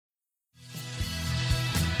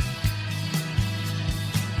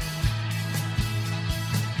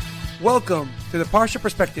Welcome to the Parsha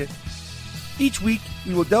Perspective. Each week,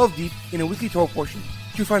 we will delve deep in a weekly Torah portion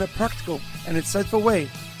to find a practical and insightful way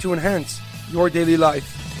to enhance your daily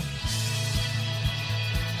life.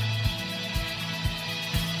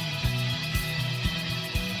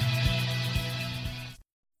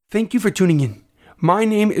 Thank you for tuning in. My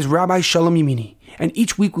name is Rabbi Shalom Yamini, and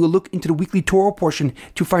each week we will look into the weekly Torah portion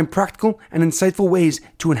to find practical and insightful ways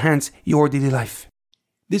to enhance your daily life.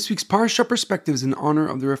 This week's Parsha Perspective is in honor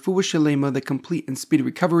of the Refuah Shalema, the complete and speedy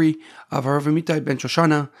recovery of Harav Amitai ben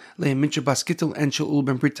Shoshana, Leah Mincha Bas Gittel, and Shaul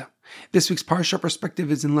ben Brita. This week's Parsha Perspective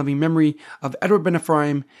is in loving memory of Edward ben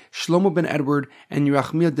Ephraim, Shlomo ben Edward, and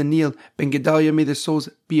Yerachmiel Daniel ben Gedalia. May their souls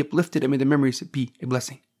be uplifted and may their memories be a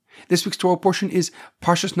blessing. This week's Torah portion is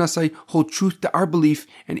Parshas Naso, hold truth to our belief,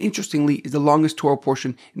 and interestingly is the longest Torah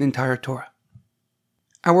portion in the entire Torah.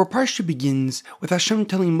 Our parsha begins with Hashem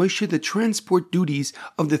telling Moshe the transport duties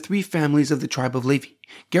of the three families of the tribe of Levi.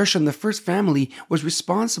 Gershon, the first family, was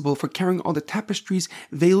responsible for carrying all the tapestries,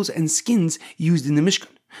 veils, and skins used in the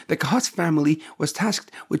Mishkan. The Kahat's family was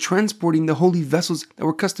tasked with transporting the holy vessels that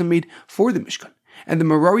were custom made for the Mishkan, and the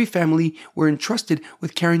Merari family were entrusted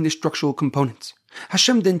with carrying the structural components.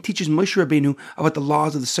 Hashem then teaches Moshe Rabbeinu about the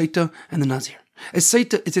laws of the Saita and the Nazir. A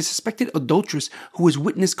Saita is a suspected adulteress who was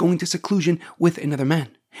witnessed going to seclusion with another man.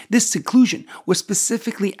 This seclusion was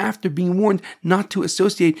specifically after being warned not to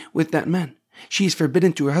associate with that man. She is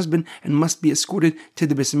forbidden to her husband and must be escorted to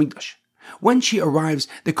the Beis Hamikdash. When she arrives,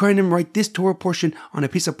 the Kohanim write this Torah portion on a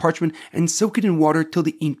piece of parchment and soak it in water till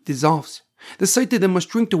the ink dissolves. The Saita then must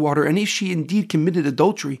drink the water, and if she indeed committed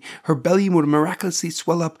adultery, her belly would miraculously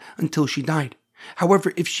swell up until she died.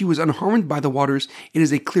 However, if she was unharmed by the waters, it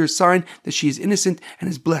is a clear sign that she is innocent and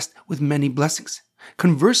is blessed with many blessings.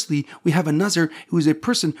 Conversely, we have a Nazir who is a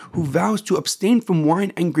person who vows to abstain from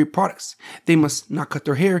wine and grape products. They must not cut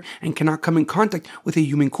their hair and cannot come in contact with a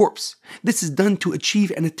human corpse. This is done to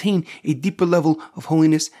achieve and attain a deeper level of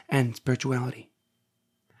holiness and spirituality.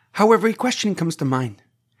 However, a question comes to mind.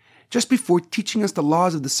 Just before teaching us the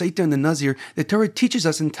laws of the Saita and the Nazir, the Torah teaches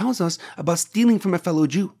us and tells us about stealing from a fellow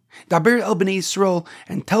Jew. Daber el bnei Yisrael,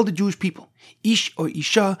 and tell the Jewish people, Ish or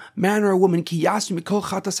Isha, man or a woman, ki yasu mikol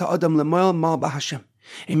chatas ha'adam lemoel mal b'Hashem.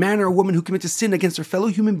 A man or a woman who commits a sin against their fellow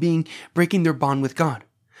human being, breaking their bond with God.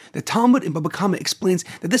 The Talmud in Baba Kama explains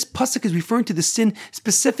that this pasuk is referring to the sin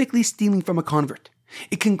specifically stealing from a convert.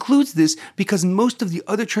 It concludes this because most of the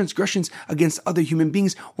other transgressions against other human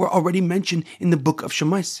beings were already mentioned in the book of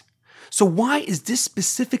Shemais. So why is this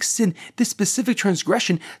specific sin, this specific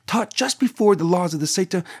transgression, taught just before the laws of the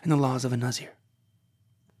Saita and the laws of a Nazir?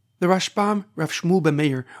 The Rashbam, Rav Shmuel ben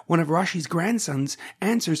Meir, one of Rashi's grandsons,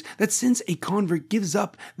 answers that since a convert gives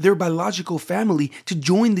up their biological family to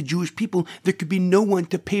join the Jewish people, there could be no one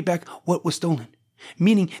to pay back what was stolen.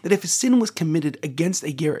 Meaning that if a sin was committed against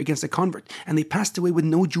a ger, against a convert, and they passed away with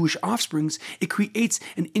no Jewish offsprings, it creates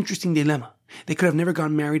an interesting dilemma. They could have never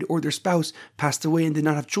gotten married, or their spouse passed away and did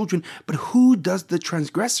not have children, but who does the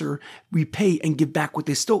transgressor repay and give back what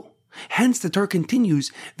they stole? Hence the Torah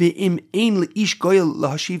continues, Ve'im ein le'ish goyel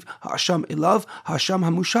lahashiv ha'asham elav ha'asham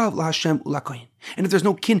hamushav lahashem ulakoyin. And if there's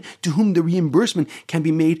no kin to whom the reimbursement can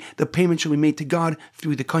be made, the payment shall be made to God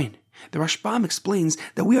through the kohen. The Rashbam explains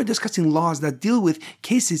that we are discussing laws that deal with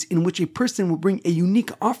cases in which a person will bring a unique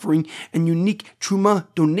offering and unique truma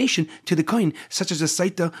donation to the kohen, such as a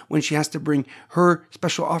Saita when she has to bring her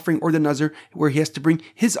special offering, or the Nazir where he has to bring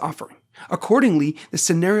his offering. Accordingly, the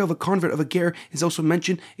scenario of a convert of a ger is also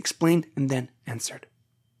mentioned, explained, and then answered.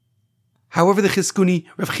 However, the Chizkuni,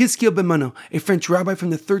 Rav Chizkiel ben Mano, a French rabbi from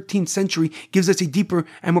the 13th century, gives us a deeper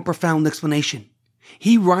and more profound explanation.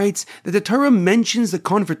 He writes that the Torah mentions the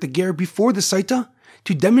convert, the ger, before the Saita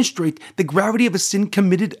to demonstrate the gravity of a sin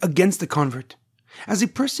committed against the convert. As a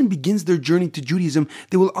person begins their journey to Judaism,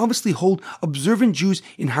 they will obviously hold observant Jews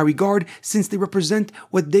in high regard, since they represent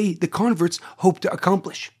what they, the converts, hope to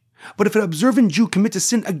accomplish. But if an observant Jew commits a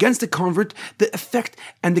sin against a convert, the effect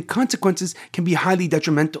and the consequences can be highly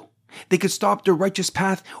detrimental. They could stop their righteous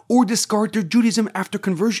path or discard their Judaism after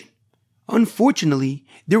conversion. Unfortunately,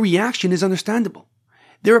 their reaction is understandable.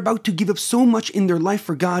 They're about to give up so much in their life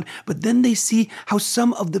for God, but then they see how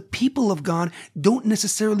some of the people of God don't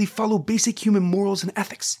necessarily follow basic human morals and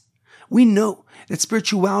ethics. We know that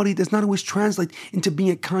spirituality does not always translate into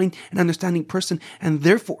being a kind and understanding person, and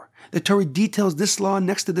therefore, the Torah details this law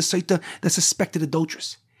next to the Saita, the suspected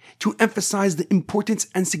adulteress, to emphasize the importance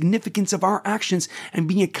and significance of our actions and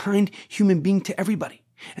being a kind human being to everybody.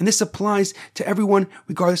 And this applies to everyone,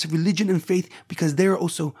 regardless of religion and faith, because they are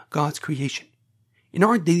also God's creation. In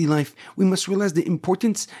our daily life, we must realize the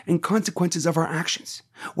importance and consequences of our actions.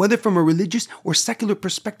 Whether from a religious or secular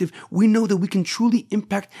perspective, we know that we can truly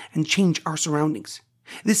impact and change our surroundings.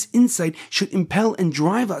 This insight should impel and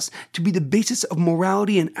drive us to be the basis of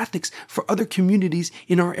morality and ethics for other communities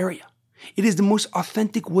in our area. It is the most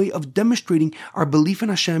authentic way of demonstrating our belief in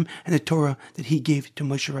Hashem and the Torah that He gave to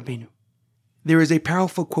Moshe Rabbeinu. There is a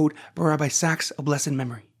powerful quote by Rabbi Sachs of blessed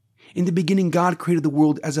memory. In the beginning, God created the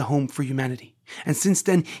world as a home for humanity. And since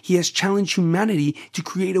then, He has challenged humanity to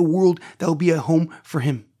create a world that will be a home for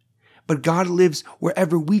Him. But God lives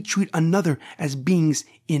wherever we treat another as beings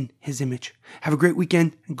in His image. Have a great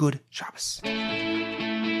weekend and good Shabbos.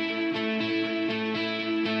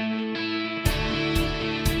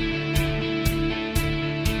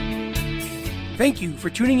 Thank you for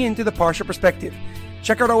tuning in to The Parsha Perspective.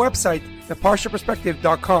 Check out our website,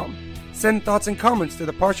 theparshaperspective.com. Send thoughts and comments to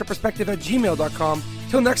theparshaperspective@gmail.com.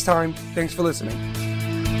 Till next time, thanks for listening.